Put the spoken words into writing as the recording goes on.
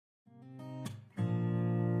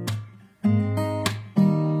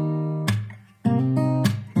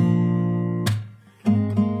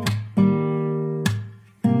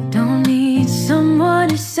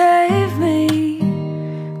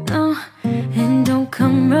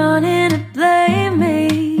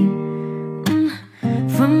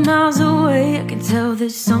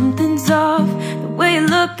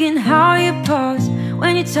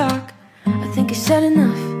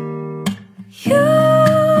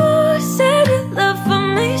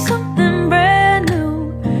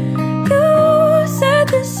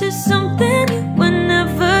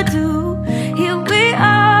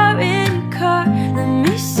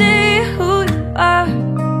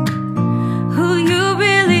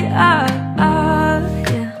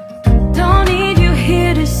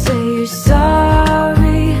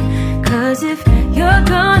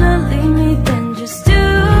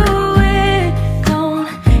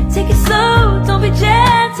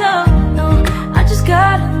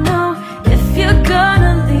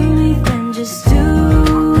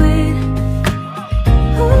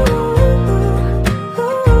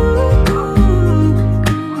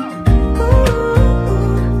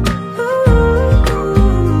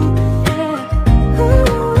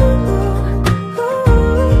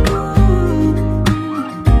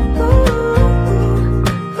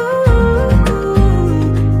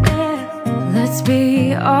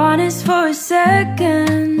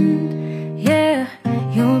second. Yeah,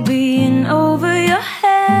 you're being over your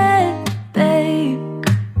head, babe.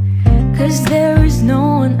 'Cause there is no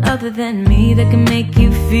one other than me that can make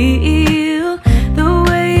you feel the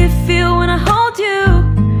way you feel when I hold you.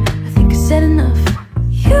 I think I said enough.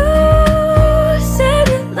 You said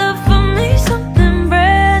you love for me something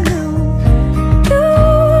brand new. You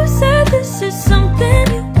said this is something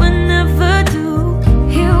you would never do.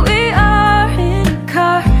 Here we are in a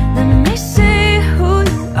car, let me see who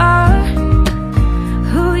you are,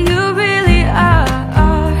 who you really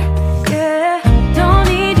are. Yeah, don't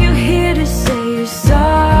need you here to say you're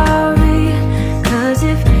sorry, 'cause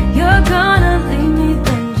if you're gonna leave me,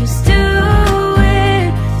 then just do it.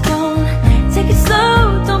 Don't take it slow,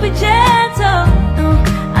 don't be gentle. No,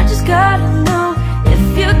 I just gotta know, if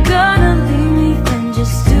you're gonna leave me, then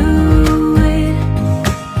just do it.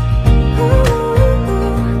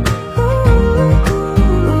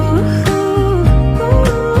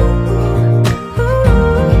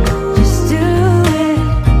 Just do it.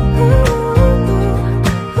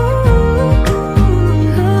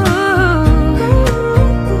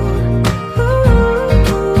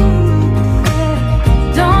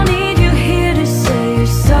 Don't need you here to say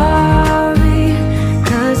you're sorry,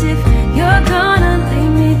 'cause if you're gonna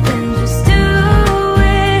leave me, then just do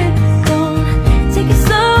it. Don't take it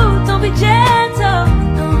slow, don't be gentle.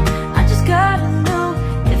 No, I just gotta know,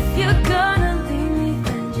 if you're gonna leave me,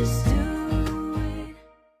 then just do it.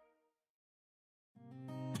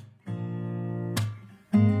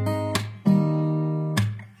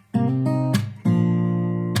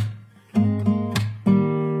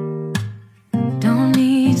 Don't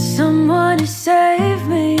need someone to save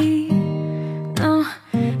me, no,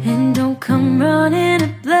 and don't come running to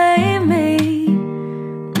blame me.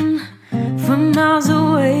 From miles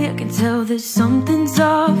away I can tell that something's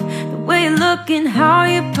off. The way you look and how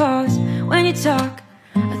you pause when you talk,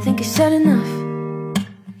 I think I said enough.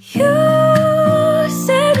 You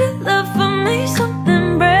said you love for me something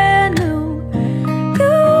brand new.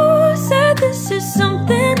 You said this is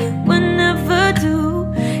something you would never do.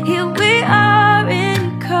 Here we are in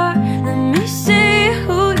a car, let me see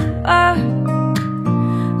who you are,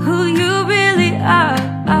 who you really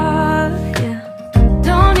are. Yeah,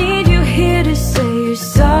 don't need you here to say you're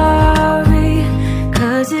sorry,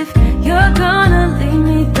 'cause if you're gonna leave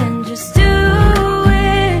me, then just do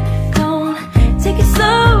it. Don't take it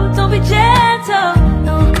slow, don't be gentle.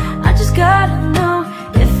 No, I just gotta know,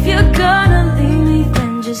 if you're gonna leave me,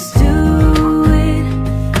 then just do it.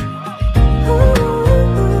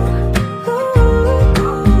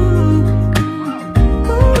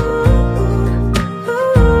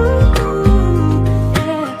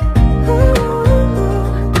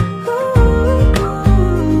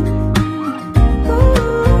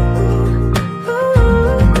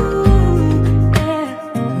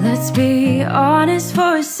 Let's be honest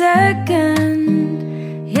for a second.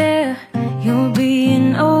 Yeah, you're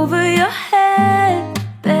being over your head,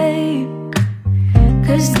 babe.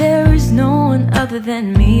 'Cause there is no one other than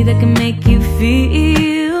me that can make you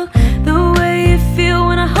feel